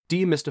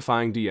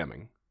Demystifying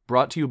DMing,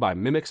 brought to you by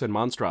Mimics and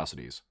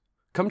Monstrosities.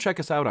 Come check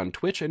us out on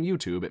Twitch and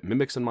YouTube at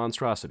Mimics and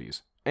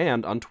Monstrosities,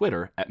 and on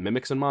Twitter at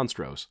Mimics and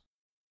Monstros.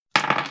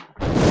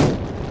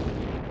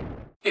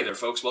 Hey there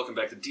folks, welcome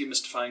back to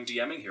Demystifying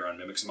DMing here on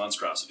Mimics and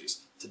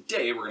Monstrosities.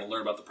 Today we're going to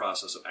learn about the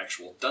process of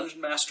actual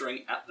dungeon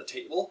mastering at the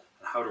table,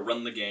 and how to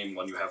run the game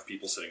when you have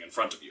people sitting in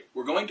front of you.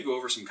 We're going to go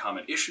over some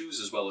common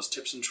issues, as well as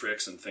tips and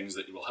tricks and things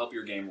that will help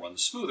your game run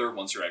smoother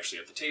once you're actually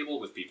at the table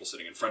with people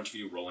sitting in front of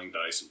you, rolling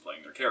dice and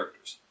playing their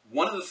characters.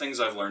 One of the things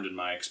I've learned in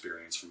my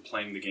experience from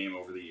playing the game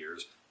over the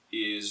years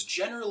is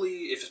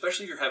generally,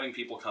 especially if you're having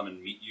people come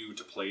and meet you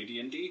to play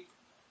D&D,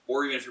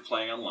 or even if you're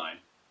playing online,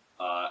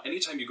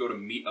 anytime you go to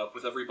meet up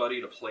with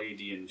everybody to play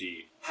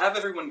D&D, have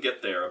everyone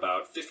get there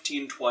about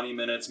 15-20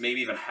 minutes,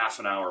 maybe even half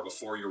an hour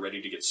before you're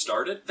ready to get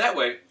started. That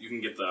way, you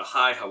can get the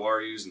hi, how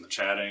are yous, and the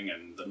chatting,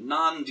 and the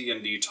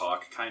non-D&D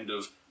talk kind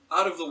of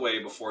out of the way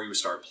before you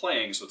start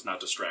playing so it's not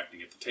distracting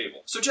at the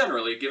table. So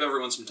generally, give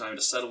everyone some time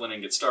to settle in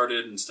and get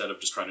started instead of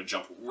just trying to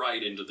jump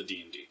right into the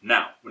D&D.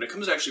 Now, when it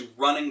comes to actually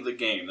running the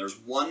game, there's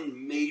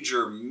one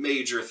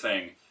major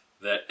thing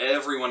that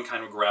everyone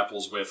kind of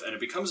grapples with, and it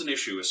becomes an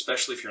issue,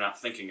 especially if you're not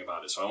thinking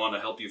about it, so I want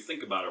to help you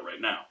think about it right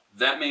now.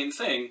 That main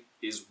thing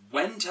is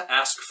when to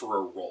ask for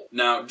a roll.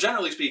 Now,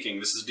 generally speaking,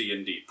 this is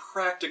D&D.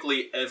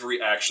 Practically every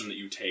action that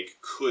you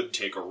take could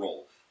take a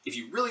roll. If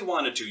you really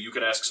wanted to, you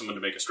could ask someone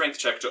to make a strength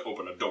check to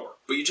open a door.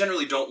 But you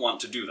generally don't want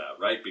to do that,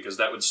 right? Because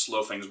that would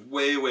slow things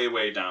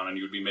way down, and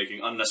you would be making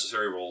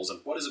unnecessary rolls,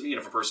 and what does it mean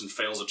if a person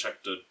fails a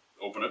check to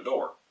open a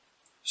door?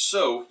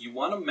 So, you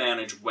want to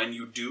manage when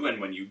you do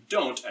and when you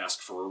don't ask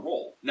for a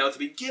roll. Now, at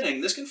the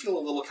beginning, this can feel a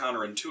little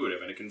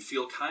counterintuitive, and it can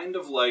feel kind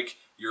of like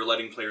you're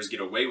letting players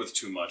get away with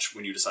too much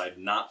when you decide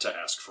not to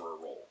ask for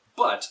a roll.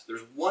 But,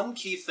 there's one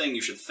key thing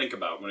you should think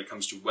about when it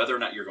comes to whether or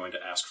not you're going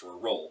to ask for a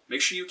roll.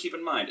 Make sure you keep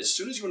in mind, as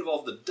soon as you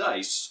involve the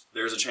dice,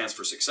 there's a chance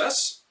for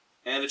success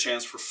and a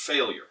chance for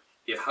failure.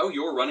 If how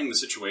you're running the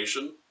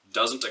situation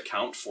doesn't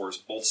account for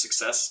both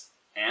success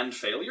and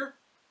failure,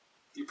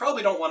 you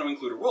probably don't want to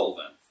include a roll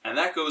then. And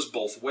that goes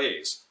both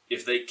ways.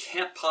 If they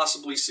can't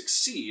possibly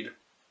succeed,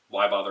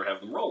 why bother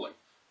have them rolling?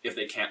 If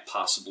they can't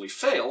possibly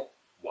fail,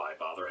 why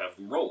bother have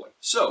them rolling?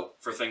 So,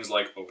 for things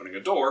like opening a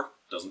door,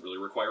 doesn't really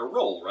require a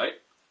roll, right?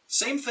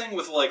 Same thing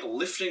with like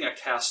lifting a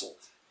castle.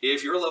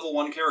 If your level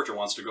 1 character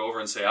wants to go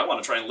over and say, I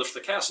want to try and lift the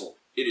castle,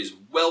 it is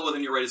well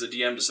within your right as a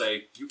DM to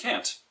say, you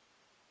can't.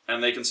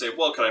 And they can say,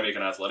 well, could I make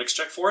an athletics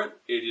check for it?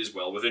 It is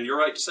well within your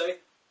right to say,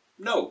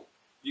 no,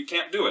 you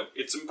can't do it.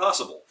 It's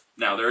impossible.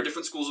 Now, there are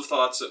different schools of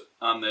thoughts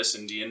on this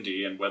in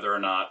D&D, and whether or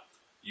not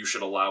you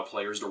should allow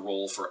players to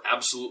roll for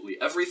absolutely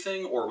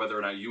everything, or whether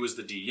or not you as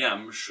the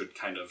DM should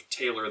kind of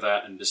tailor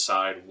that and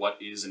decide what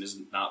is and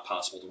isn't not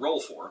possible to roll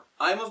for.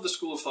 I'm of the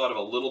school of thought of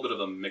a little bit of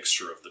a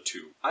mixture of the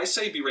two. I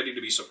say be ready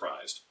to be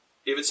surprised.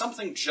 If it's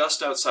something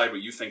just outside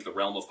what you think the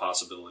realm of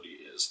possibility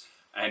is,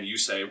 and you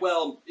say,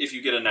 well, if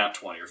you get a nat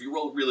 20, or if you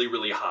roll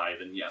really high,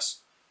 then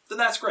yes, then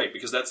that's great,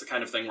 because that's the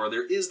kind of thing where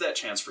there is that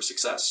chance for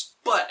success.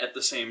 But at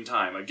the same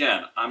time,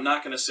 again, I'm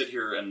not going to sit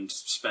here and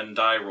spend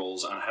die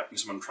rolls on having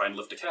someone try and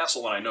lift a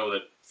castle when I know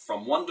that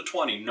from 1 to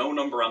 20, no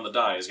number on the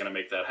die is going to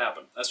make that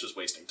happen. That's just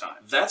wasting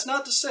time. That's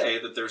not to say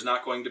that there's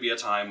not going to be a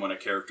time when a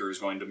character is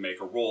going to make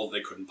a roll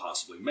they couldn't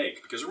possibly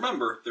make, because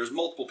remember, there's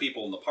multiple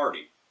people in the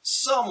party.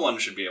 Someone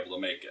should be able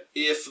to make it.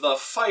 If the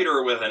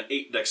fighter with an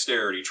 8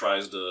 dexterity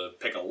tries to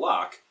pick a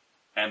lock,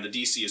 and the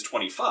DC is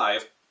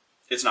 25,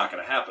 it's not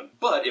going to happen.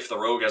 But if the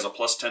rogue has a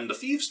 +10 to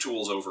thieves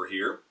tools over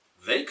here,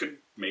 they could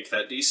make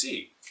that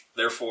DC.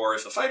 Therefore,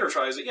 if the fighter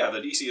tries it, yeah, the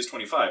DC is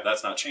 25,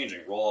 that's not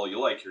changing. Roll all you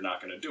like, you're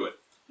not going to do it.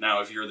 Now,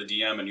 if you're the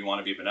DM and you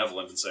want to be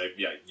benevolent and say,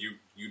 yeah,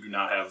 you do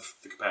not have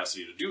the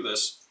capacity to do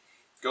this,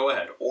 go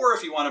ahead. Or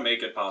if you want to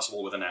make it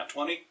possible with a nat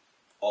 20,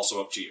 also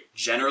up to you.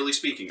 Generally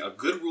speaking, a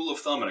good rule of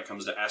thumb when it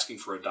comes to asking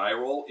for a die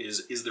roll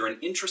is there an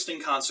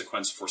interesting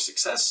consequence for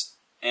success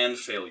and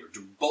failure?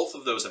 Do both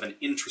of those have an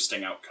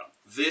interesting outcome?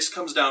 This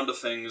comes down to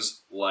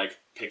things like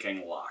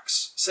picking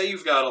locks. Say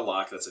you've got a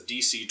lock that's a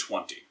DC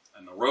 20,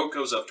 and the rogue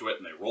goes up to it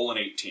and they roll an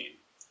 18.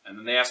 And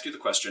then they ask you the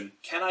question,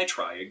 can I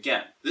try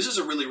again? This is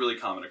a really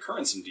common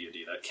occurrence in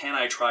D&D, that can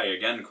I try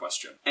again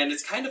question. And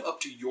it's kind of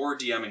up to your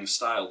DMing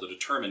style to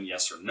determine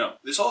yes or no.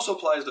 This also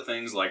applies to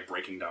things like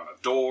breaking down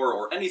a door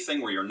or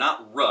anything where you're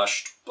not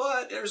rushed,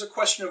 but there's a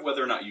question of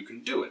whether or not you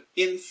can do it.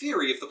 In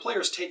theory, if the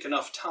players take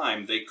enough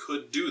time, they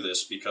could do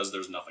this because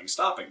there's nothing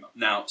stopping them.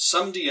 Now,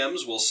 some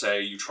DMs will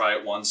say you try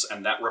it once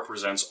and that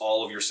represents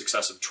all of your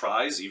successive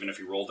tries. Even if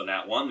you rolled a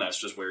nat 1, that's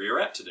just where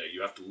you're at today.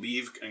 You have to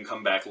leave and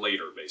come back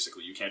later,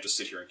 basically. You can't just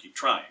sit here and keep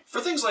trying.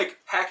 For things like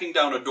hacking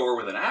down a door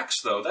with an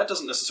axe, though, that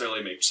doesn't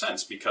necessarily make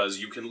sense because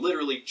you can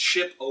literally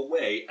chip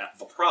away at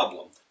the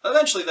problem.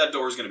 Eventually that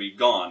door is going to be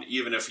gone,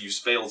 even if you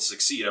fail to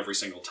succeed every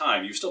single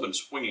time. You've still been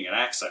swinging an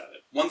axe at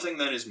it. One thing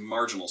then is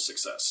marginal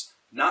success.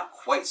 Not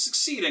quite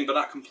succeeding, but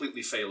not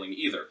completely failing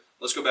either.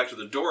 Let's go back to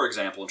the door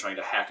example and trying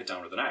to hack it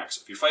down with an axe.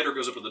 If your fighter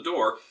goes up to the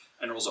door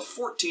and rolls a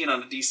 14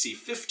 on a DC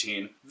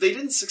 15, they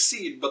didn't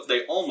succeed, but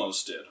they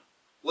almost did.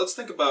 Let's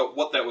think about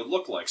what that would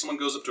look like. Someone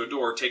goes up to a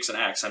door, takes an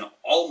axe, and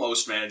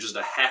almost manages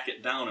to hack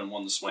it down in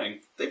one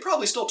swing. They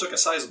probably still took a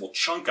sizable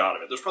chunk out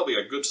of it. There's probably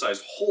a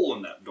good-sized hole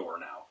in that door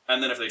now.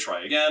 And then if they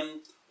try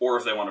again, or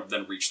if they want to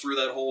then reach through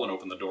that hole and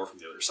open the door from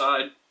the other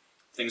side,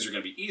 things are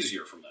going to be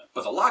easier from that.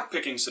 But the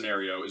lockpicking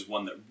scenario is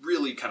one that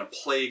really kind of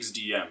plagues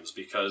DMs,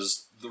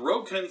 because the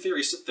rogue can in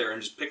theory sit there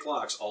and just pick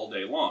locks all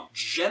day long.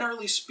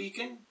 Generally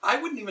speaking,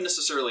 I wouldn't even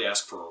necessarily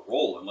ask for a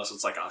roll unless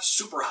it's like a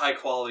super high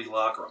quality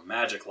lock or a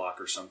magic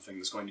lock or something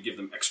that's going to give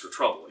them extra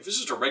trouble. If it's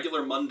just a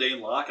regular mundane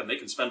lock and they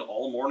can spend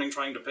all morning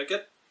trying to pick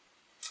it,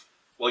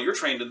 well, you're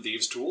trained in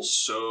Thieves' Tools,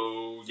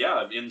 so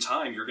yeah, in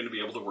time you're going to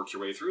be able to work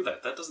your way through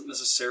that. That doesn't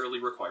necessarily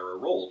require a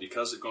roll,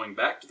 because going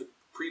back to the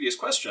previous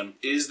question,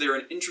 is there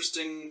an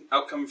interesting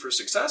outcome for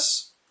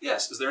success?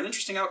 Yes. Is there an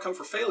interesting outcome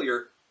for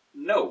failure?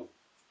 No.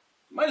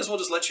 Might as well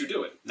just let you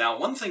do it. Now,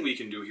 one thing we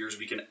can do here is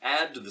we can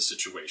add to the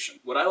situation.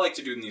 What I like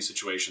to do in these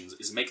situations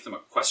is make them a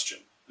question.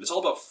 And it's all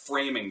about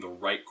framing the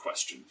right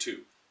question,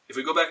 too. If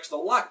we go back to the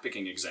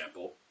lockpicking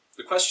example,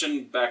 the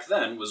question back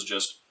then was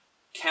just,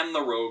 can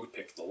the rogue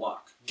pick the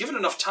lock? Given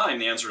enough time,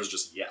 the answer is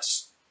just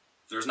yes.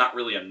 There's not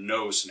really a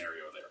no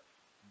scenario there.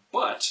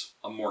 But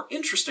a more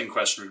interesting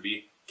question would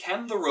be,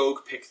 can the rogue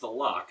pick the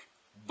lock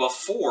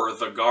before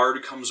the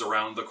guard comes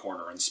around the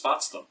corner and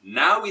spots them?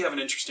 Now we have an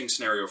interesting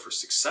scenario for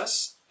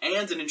success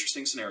and an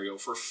interesting scenario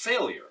for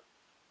failure.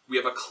 We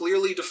have a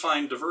clearly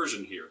defined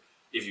diversion here.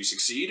 If you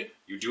succeed,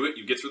 you do it,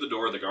 you get through the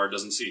door, the guard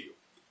doesn't see you.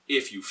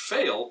 If you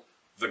fail,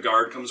 the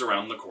guard comes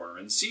around the corner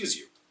and sees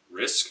you.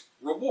 Risk,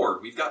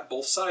 reward, we've got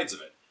both sides of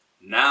it.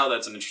 Now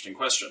that's an interesting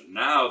question.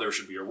 Now there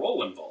should be a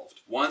roll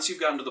involved. Once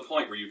you've gotten to the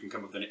point where you can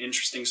come up with an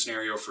interesting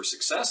scenario for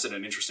success and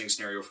an interesting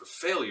scenario for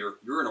failure,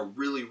 you're in a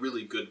really,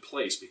 really good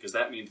place, because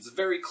that means it's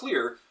very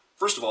clear,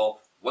 first of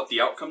all, what the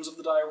outcomes of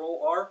the die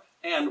roll are,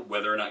 and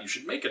whether or not you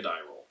should make a die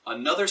roll.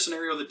 Another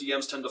scenario that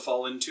DMs tend to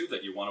fall into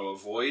that you want to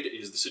avoid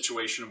is the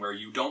situation where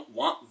you don't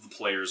want the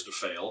players to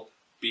fail,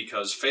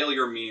 because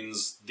failure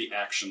means the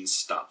action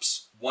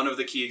stops. One of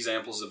the key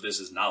examples of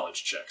this is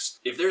knowledge checks.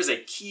 If there is a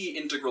key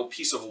integral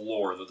piece of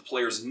lore that the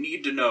players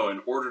need to know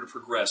in order to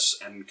progress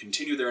and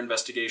continue their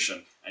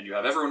investigation, and you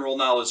have everyone roll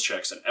knowledge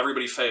checks and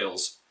everybody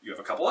fails, you have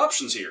a couple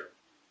options here.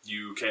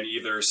 You can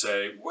either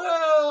say,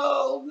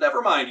 well,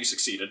 never mind, you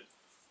succeeded.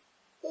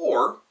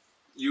 Or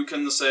you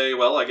can say,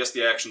 well, I guess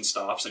the action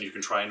stops, and you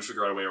can try and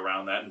figure out a way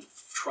around that and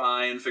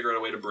try and figure out a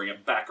way to bring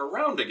it back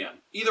around again.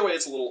 Either way,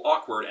 it's a little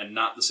awkward and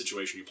not the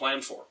situation you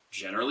planned for.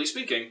 Generally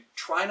speaking,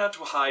 try not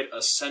to hide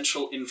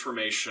essential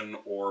information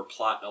or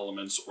plot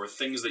elements or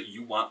things that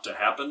you want to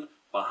happen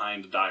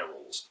behind die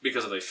rolls,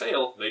 because if they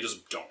fail, they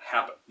just don't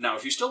happen. Now,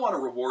 if you still want to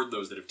reward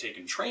those that have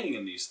taken training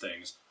in these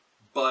things,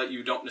 but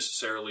you don't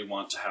necessarily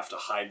want to have to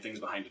hide things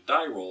behind a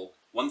die roll,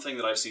 one thing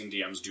that I've seen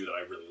DMs do that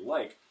I really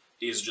like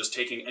is just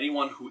taking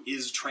anyone who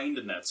is trained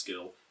in that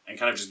skill and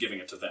kind of just giving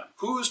it to them.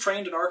 Who's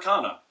trained in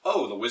Arcana?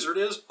 Oh, the wizard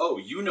is? Oh,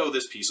 you know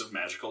this piece of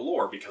magical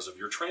lore because of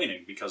your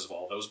training, because of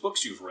all those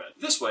books you've read.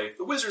 This way,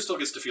 the wizard still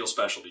gets to feel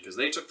special because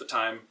they took the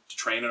time to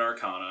train in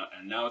Arcana,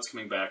 and now it's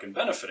coming back and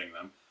benefiting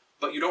them.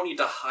 But you don't need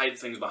to hide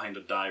things behind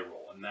a die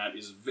roll, and that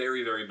is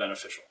very, very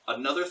beneficial.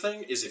 Another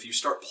thing is if you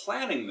start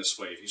planning this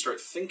way, if you start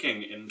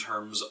thinking in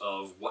terms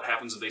of what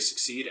happens if they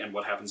succeed and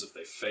what happens if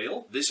they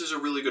fail, this is a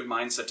really good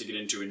mindset to get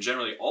into in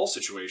generally all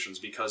situations,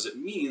 because it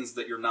means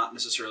that you're not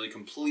necessarily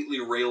completely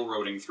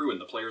railroading through and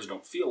the players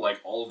don't feel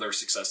like all of their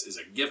success is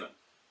a given.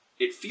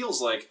 It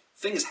feels like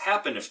things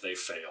happen if they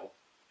fail,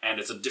 and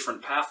it's a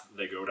different path that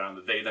they go down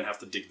that they then have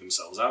to dig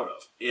themselves out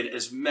of. In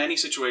as many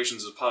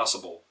situations as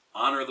possible,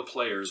 honor the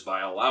players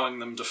by allowing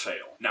them to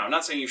fail. Now, I'm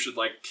not saying you should,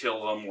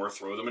 kill them or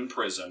throw them in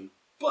prison,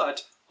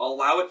 but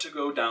allow it to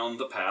go down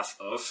the path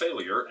of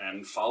failure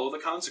and follow the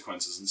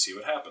consequences and see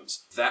what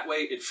happens. That way,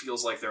 it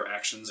feels like their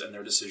actions and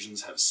their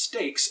decisions have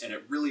stakes, and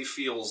it really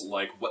feels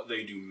like what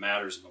they do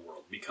matters in the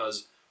world,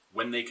 because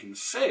when they can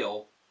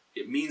fail,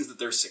 it means that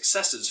their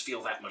successes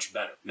feel that much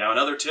better. Now,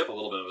 another tip, a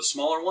little bit of a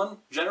smaller one,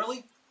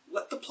 generally,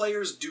 let the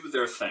players do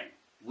their thing.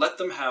 Let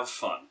them have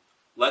fun.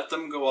 Let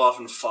them go off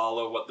and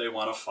follow what they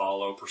want to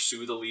follow,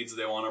 pursue the leads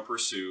they want to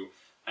pursue,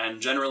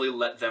 and generally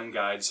let them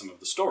guide some of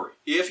the story.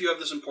 If you have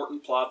this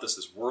important plot,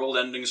 this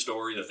world-ending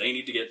story that they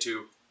need to get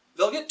to,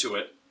 they'll get to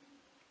it,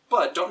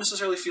 but don't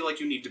necessarily feel like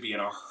you need to be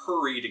in a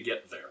hurry to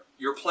get there.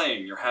 You're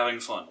playing, you're having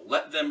fun.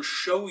 Let them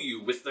show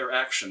you with their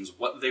actions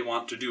what they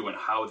want to do and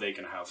how they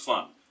can have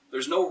fun.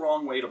 There's no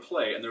wrong way to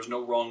play, and there's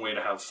no wrong way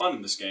to have fun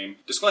in this game.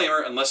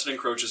 Disclaimer, unless it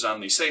encroaches on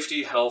the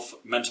safety, health,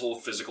 mental,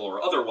 physical, or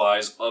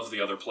otherwise of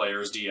the other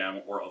players,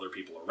 DM, or other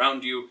people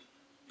around you,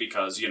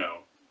 because,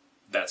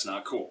 that's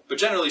not cool. But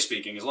generally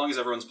speaking, as long as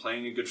everyone's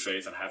playing in good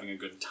faith and having a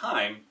good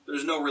time,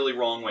 there's no really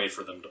wrong way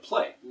for them to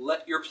play.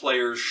 Let your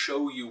players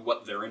show you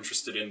what they're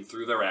interested in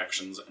through their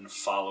actions and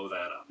follow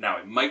that up. Now,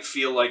 it might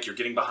feel like you're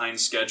getting behind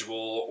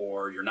schedule,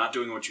 or you're not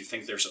doing what you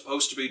think they're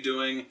supposed to be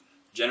doing.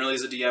 Generally,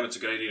 as a DM, it's a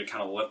good idea to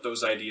kind of let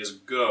those ideas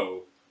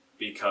go,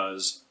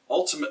 because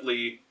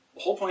ultimately,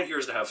 the whole point here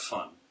is to have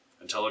fun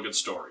and tell a good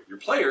story. Your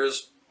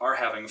players are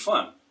having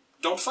fun.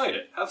 Don't fight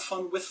it. Have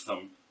fun with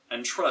them,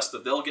 and trust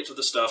that they'll get to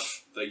the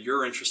stuff that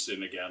you're interested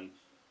in again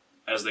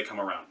as they come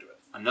around to it.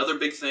 Another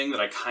big thing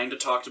that I kind of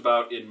talked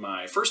about in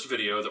my first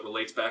video that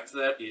relates back to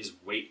that is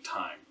wait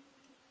time.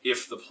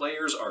 If the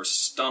players are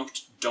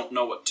stumped, don't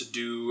know what to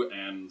do,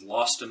 and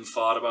lost in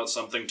thought about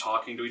something,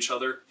 talking to each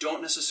other,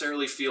 don't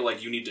necessarily feel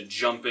like you need to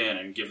jump in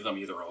and give them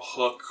either a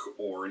hook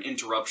or an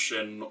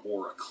interruption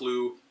or a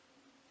clue.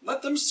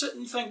 Let them sit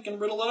and think and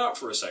riddle it out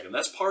for a second.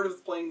 That's part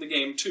of playing the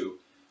game too.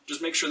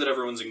 Just make sure that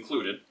everyone's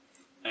included,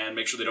 and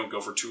make sure they don't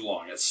go for too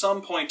long. At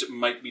some point, it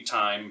might be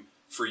time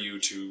for you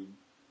to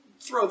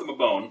throw them a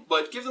bone,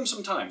 but give them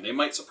some time. They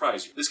might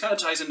surprise you. This kind of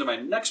ties into my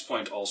next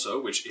point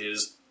also, which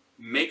is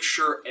make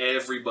sure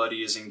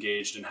everybody is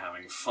engaged in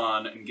having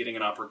fun and getting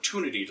an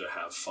opportunity to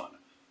have fun.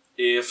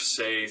 If,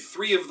 say,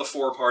 3 of the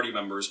 4 party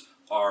members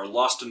are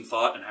lost in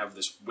thought and have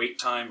this wait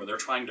time where they're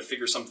trying to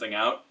figure something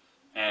out,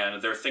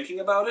 and they're thinking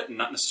about it and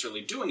not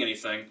necessarily doing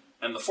anything,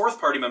 and the 4th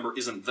party member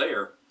isn't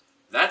there,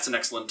 that's an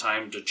excellent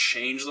time to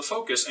change the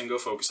focus and go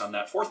focus on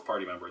that 4th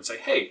party member and say,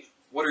 hey,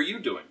 what are you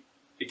doing?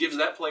 It gives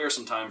that player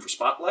some time for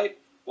spotlight,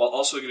 while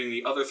also giving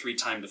the other 3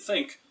 time to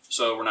think,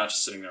 so we're not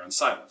just sitting there in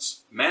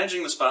silence.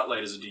 Managing the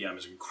spotlight as a DM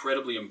is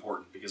incredibly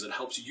important because it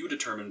helps you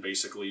determine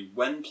basically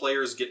when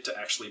players get to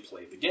actually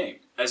play the game.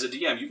 As a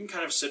DM, you can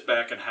kind of sit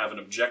back and have an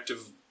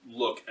objective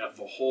look at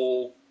the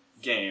whole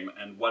game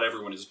and what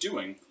everyone is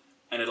doing,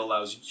 and it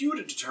allows you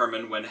to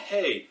determine when,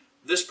 hey,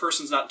 this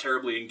person's not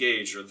terribly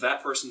engaged, or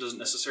that person doesn't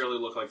necessarily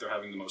look like they're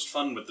having the most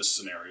fun with this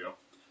scenario.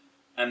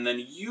 And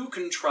then you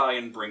can try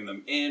and bring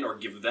them in or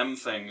give them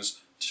things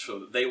so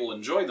that they will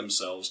enjoy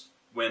themselves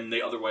when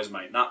they otherwise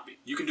might not be.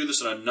 You can do this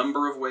in a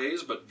number of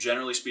ways, but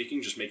generally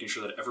speaking, just making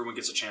sure that everyone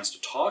gets a chance to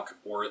talk,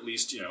 or at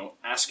least,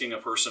 asking a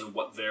person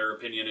what their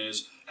opinion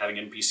is, having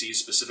NPCs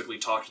specifically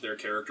talk to their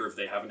character if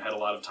they haven't had a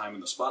lot of time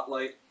in the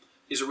spotlight,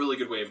 is a really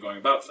good way of going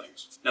about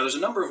things. Now, there's a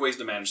number of ways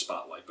to manage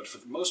spotlight, but for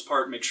the most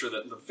part, make sure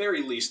that at the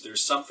very least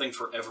there's something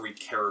for every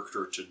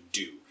character to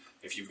do.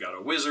 If you've got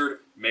a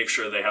wizard, make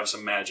sure they have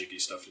some magic-y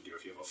stuff to do.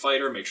 If you have a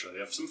fighter, make sure they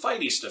have some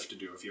fighty stuff to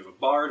do. If you have a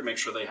bard, make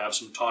sure they have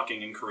some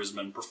talking and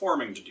charisma and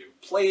performing to do.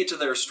 Play to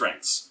their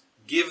strengths.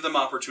 Give them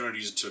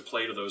opportunities to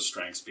play to those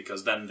strengths,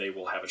 because then they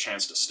will have a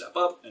chance to step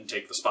up and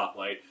take the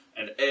spotlight,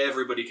 and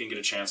everybody can get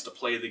a chance to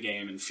play the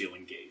game and feel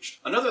engaged.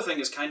 Another thing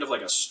is kind of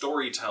like a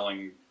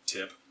storytelling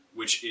tip,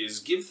 which is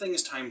give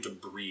things time to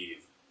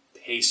breathe.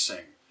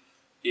 Pacing.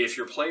 If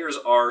your players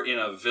are in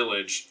a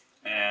village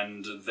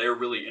and they're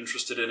really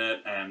interested in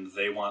it, and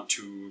they want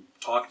to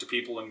talk to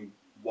people and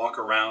walk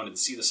around and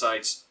see the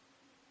sights,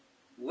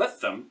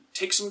 let them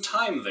take some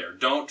time there.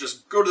 Don't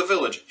just go to the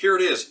village, here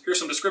it is, here's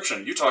some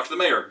description, you talk to the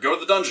mayor, go to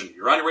the dungeon,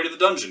 you're on your way to the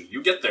dungeon,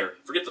 you get there,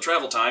 forget the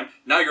travel time,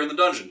 now you're in the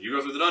dungeon, you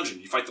go through the dungeon,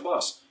 you fight the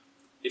boss.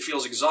 It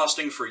feels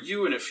exhausting for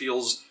you, and it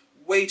feels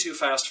way too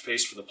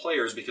fast-paced for the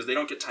players because they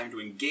don't get time to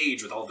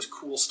engage with all this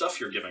cool stuff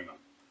you're giving them.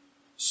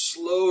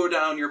 Slow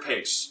down your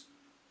pace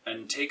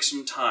and take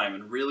some time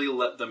and really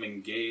let them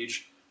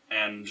engage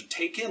and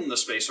take in the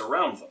space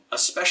around them,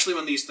 especially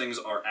when these things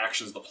are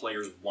actions the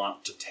players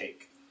want to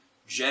take.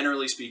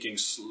 Generally speaking,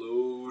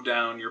 slow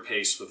down your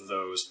pace with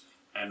those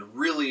and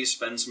really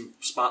spend some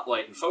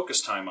spotlight and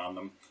focus time on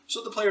them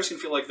so the players can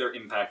feel like they're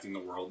impacting the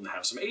world and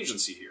have some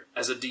agency here.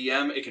 As a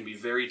DM, it can be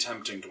very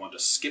tempting to want to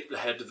skip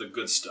ahead to the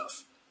good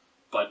stuff,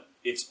 but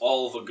it's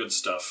all the good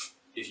stuff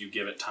if you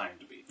give it time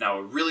to be. Now,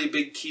 a really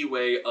big key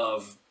way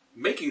of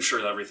making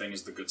sure that everything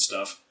is the good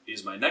stuff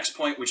is my next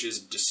point, which is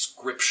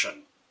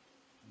description.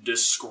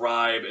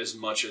 Describe as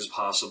much as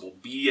possible.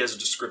 Be as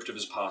descriptive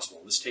as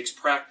possible. This takes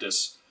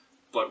practice,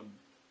 but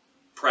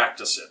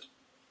practice it.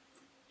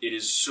 It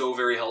is so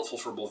very helpful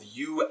for both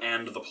you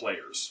and the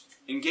players.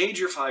 Engage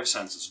your 5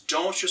 senses.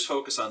 Don't just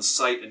focus on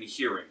sight and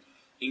hearing.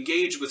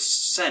 Engage with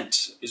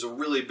scent is a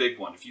really big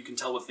one. If you can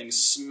tell what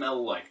things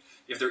smell like.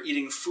 If they're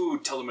eating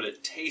food, tell them what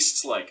it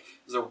tastes like.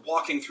 As they're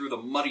walking through the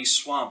muddy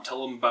swamp,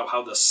 tell them about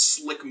how the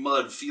slick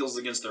mud feels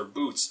against their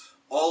boots.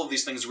 All of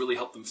these things really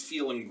help them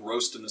feel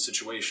engrossed in the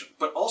situation.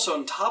 But also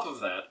on top of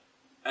that,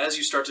 as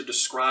you start to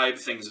describe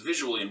things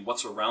visually and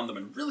what's around them,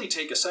 and really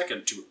take a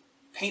second to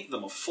paint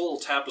them a full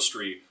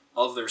tapestry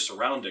of their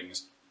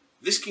surroundings,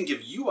 this can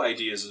give you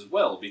ideas as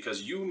well,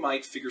 because you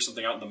might figure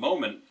something out in the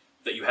moment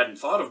that you hadn't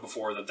thought of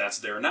before that's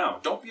there now.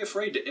 Don't be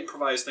afraid to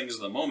improvise things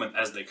in the moment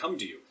as they come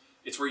to you.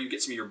 It's where you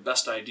get some of your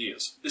best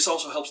ideas. This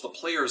also helps the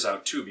players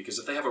out too, because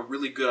if they have a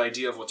really good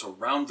idea of what's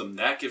around them,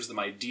 that gives them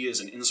ideas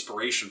and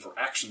inspiration for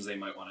actions they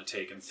might want to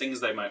take and things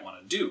they might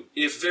want to do.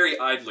 If very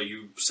idly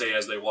you say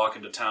as they walk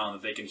into town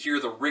that they can hear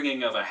the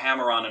ringing of a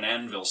hammer on an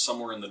anvil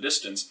somewhere in the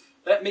distance,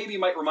 that maybe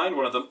might remind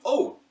one of them,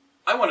 oh,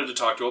 I wanted to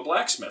talk to a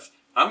blacksmith.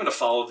 I'm going to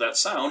follow that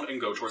sound and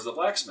go towards the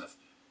blacksmith.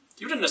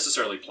 You didn't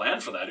necessarily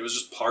plan for that, it was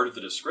just part of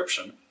the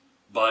description,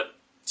 but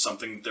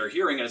something they're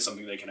hearing and it's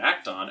something they can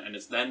act on, and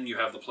it's then you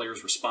have the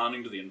players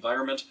responding to the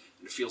environment,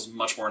 and it feels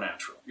much more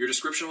natural. Your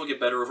description will get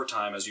better over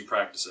time as you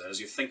practice it, as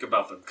you think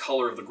about the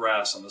color of the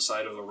grass on the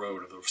side of the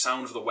road, or the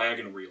sound of the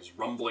wagon wheels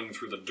rumbling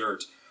through the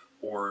dirt,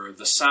 or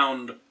the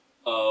sound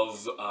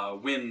of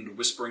wind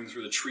whispering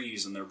through the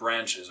trees and their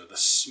branches, or the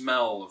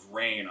smell of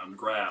rain on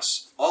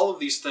grass. All of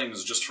these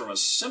things, just from a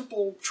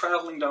simple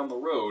traveling down the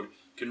road,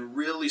 can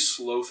really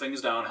slow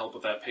things down, help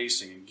with that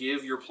pacing, and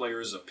give your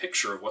players a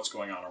picture of what's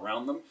going on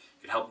around them.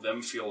 It can help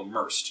them feel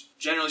immersed.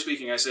 Generally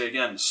speaking, I say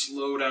again,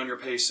 slow down your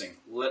pacing.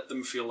 Let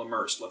them feel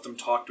immersed. Let them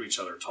talk to each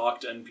other.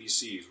 Talk to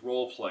NPCs.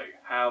 Role play.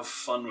 Have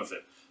fun with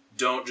it.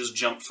 Don't just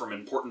jump from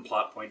important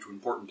plot point to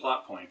important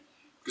plot point.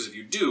 Because if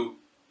you do,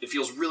 it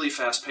feels really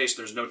fast-paced.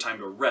 There's no time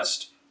to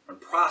rest and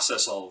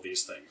process all of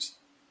these things.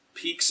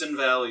 Peaks and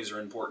valleys are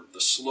important.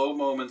 The slow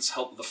moments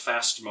help the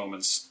fast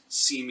moments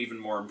seem even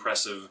more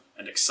impressive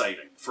and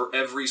exciting. For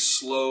every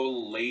slow,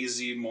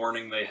 lazy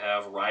morning they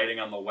have riding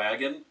on the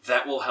wagon,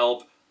 that will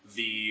help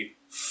the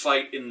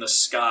fight in the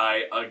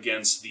sky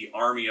against the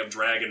army of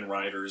dragon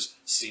riders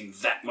seem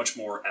that much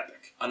more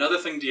epic. Another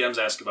thing DMs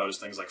ask about is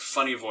things like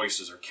funny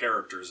voices or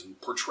characters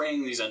and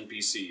portraying these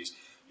NPCs,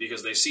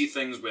 because they see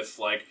things with,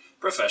 like,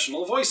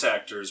 professional voice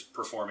actors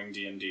performing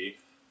D&D,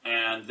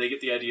 and they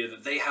get the idea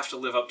that they have to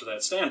live up to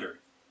that standard.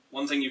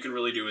 One thing you can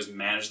really do is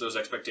manage those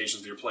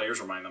expectations with your players,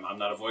 remind them, I'm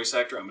not a voice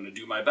actor, I'm going to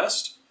do my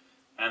best,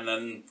 and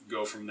then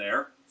go from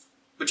there.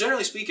 But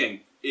generally speaking,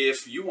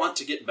 if you want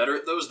to get better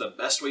at those, the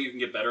best way you can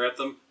get better at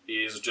them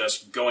is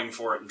just going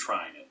for it and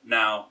trying it.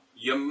 Now,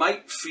 you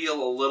might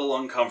feel a little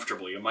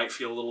uncomfortable, you might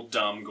feel a little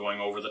dumb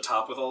going over the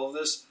top with all of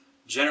this.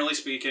 Generally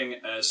speaking,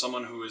 as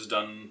someone who has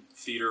done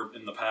theater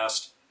in the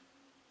past,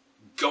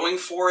 going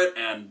for it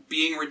and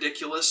being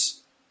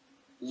ridiculous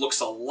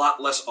looks a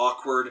lot less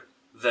awkward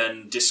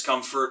than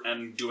discomfort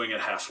and doing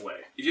it halfway.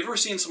 If you've ever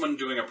seen someone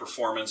doing a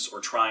performance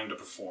or trying to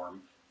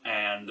perform,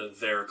 and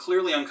they're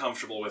clearly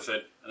uncomfortable with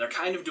it, and they're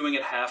kind of doing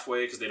it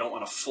halfway because they don't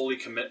want to fully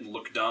commit and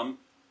look dumb,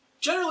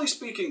 generally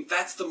speaking,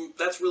 that's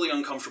really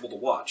uncomfortable to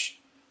watch.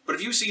 But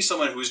if you see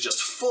someone who's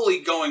just fully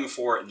going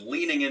for it and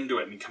leaning into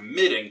it and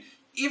committing,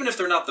 even if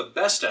they're not the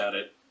best at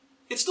it,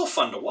 it's still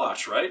fun to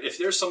watch, right? If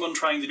there's someone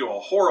trying to do a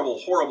horrible,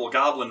 horrible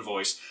goblin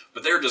voice,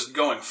 but they're just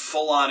going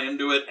full on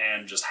into it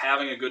and just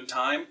having a good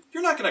time,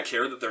 you're not going to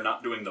care that they're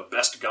not doing the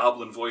best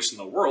goblin voice in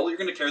the world. You're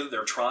going to care that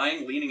they're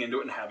trying, leaning into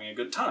it, and having a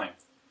good time.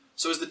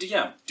 So as the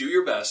DM, do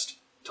your best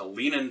to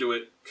lean into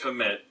it,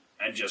 commit,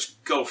 and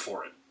just go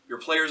for it. Your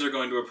players are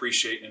going to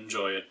appreciate and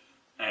enjoy it,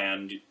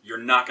 and you're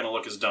not going to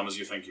look as dumb as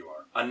you think you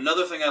are.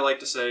 Another thing I like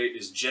to say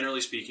is,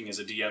 generally speaking, as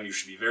a DM, you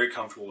should be very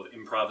comfortable with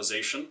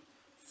improvisation.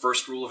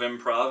 First rule of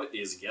improv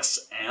is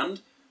yes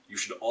and. You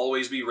should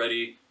always be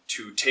ready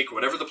to take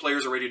whatever the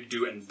players are ready to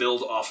do and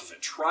build off of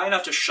it. Try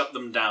not to shut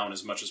them down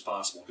as much as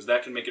possible, because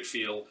that can make it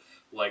feel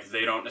like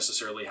they don't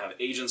necessarily have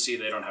agency,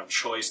 they don't have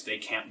choice, they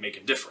can't make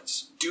a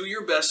difference. Do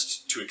your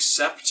best to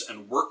accept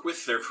and work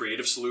with their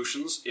creative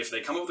solutions. If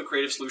they come up with a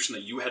creative solution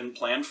that you hadn't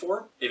planned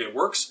for, if it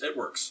works, it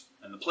works.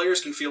 And the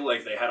players can feel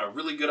like they had a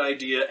really good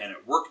idea and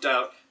it worked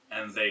out,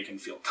 and they can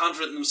feel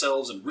confident in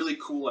themselves and really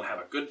cool and have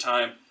a good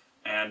time.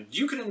 And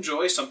you can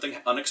enjoy something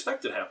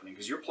unexpected happening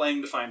because you're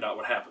playing to find out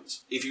what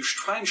happens. If you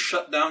try and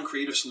shut down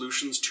creative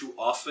solutions too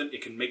often,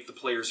 it can make the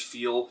players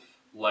feel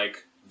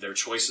like their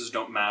choices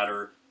don't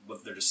matter,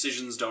 but their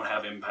decisions don't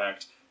have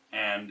impact,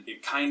 and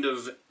it kind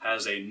of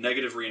has a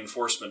negative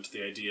reinforcement to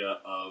the idea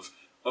of,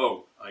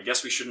 oh, I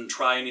guess we shouldn't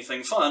try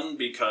anything fun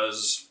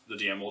because the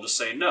DM will just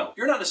say no.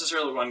 You're not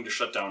necessarily wanting to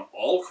shut down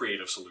all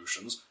creative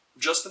solutions,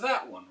 just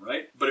that one,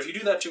 right? But if you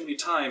do that too many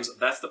times,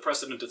 that's the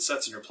precedent it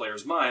sets in your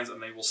players' minds,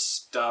 and they will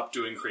stop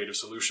doing creative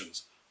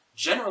solutions.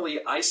 Generally,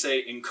 I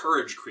say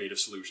encourage creative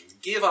solutions.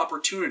 Give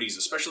opportunities,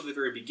 especially at the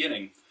very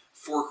beginning,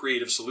 for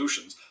creative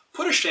solutions.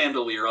 Put a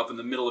chandelier up in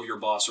the middle of your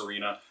boss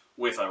arena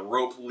with a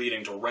rope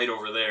leading to right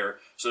over there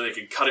so they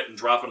can cut it and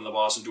drop it on the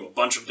boss and do a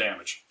bunch of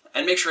damage.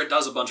 And make sure it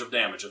does a bunch of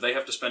damage. If they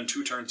have to spend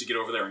 2 turns to get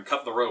over there and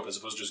cut the rope as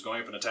opposed to just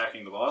going up and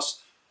attacking the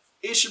boss,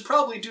 it should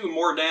probably do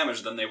more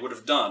damage than they would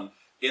have done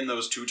in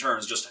those 2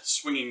 turns just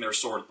swinging their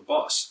sword at the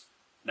boss.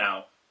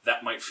 Now,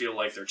 that might feel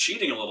like they're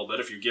cheating a little bit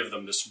if you give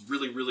them this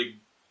really, really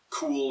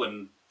cool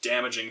and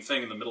damaging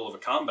thing in the middle of a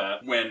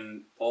combat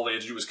when all they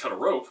had to do was cut a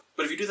rope.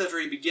 But if you do that at the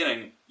very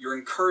beginning, you're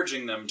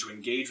encouraging them to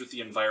engage with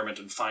the environment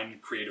and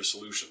find creative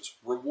solutions.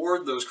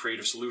 Reward those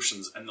creative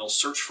solutions, and they'll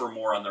search for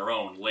more on their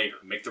own later.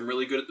 Make them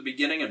really good at the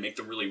beginning and make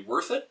them really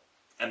worth it,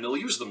 and they'll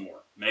use them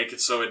more. Make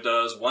it so it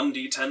does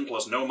 1d10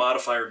 plus no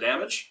modifier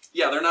damage.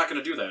 Yeah, they're not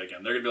going to do that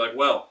again. They're going to be like,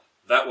 well,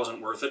 that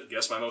wasn't worth it.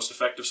 Guess my most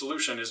effective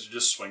solution is to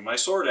just swing my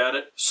sword at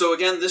it. So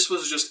again, this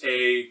was just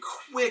a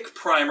quick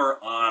primer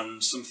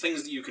on some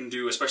things that you can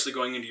do, especially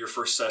going into your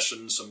first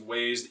session, some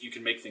ways that you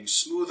can make things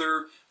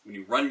smoother when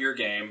you run your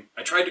game.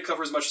 I tried to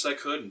cover as much as I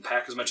could and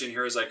pack as much in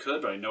here as I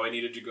could, but I know I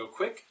needed to go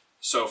quick.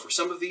 So for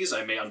some of these,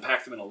 I may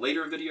unpack them in a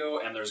later video,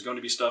 and there's going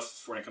to be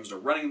stuff when it comes to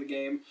running the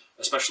game,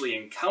 especially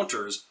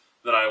encounters,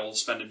 that I will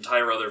spend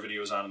entire other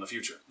videos on in the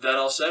future. That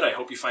all said, I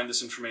hope you find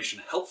this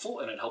information helpful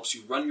and it helps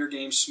you run your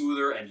game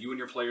smoother and you and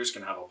your players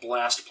can have a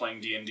blast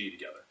playing D&D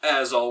together.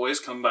 As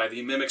always, come by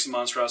the Mimics and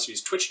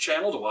Monstrosities Twitch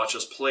channel to watch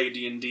us play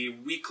D&D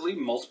weekly,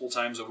 multiple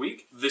times a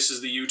week. This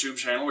is the YouTube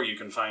channel where you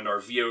can find our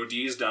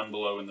VODs down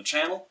below in the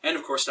channel. And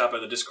of course, stop by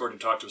the Discord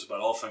and talk to us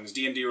about all things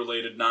D&D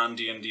related,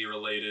 non-D&D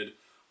related.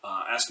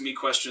 Ask me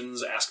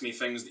questions, ask me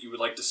things that you would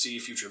like to see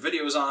future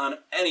videos on,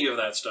 any of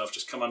that stuff,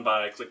 just come on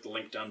by, click the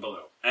link down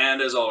below.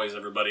 And as always,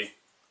 everybody,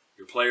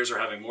 your players are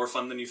having more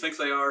fun than you think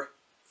they are.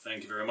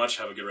 Thank you very much,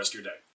 have a good rest of your day.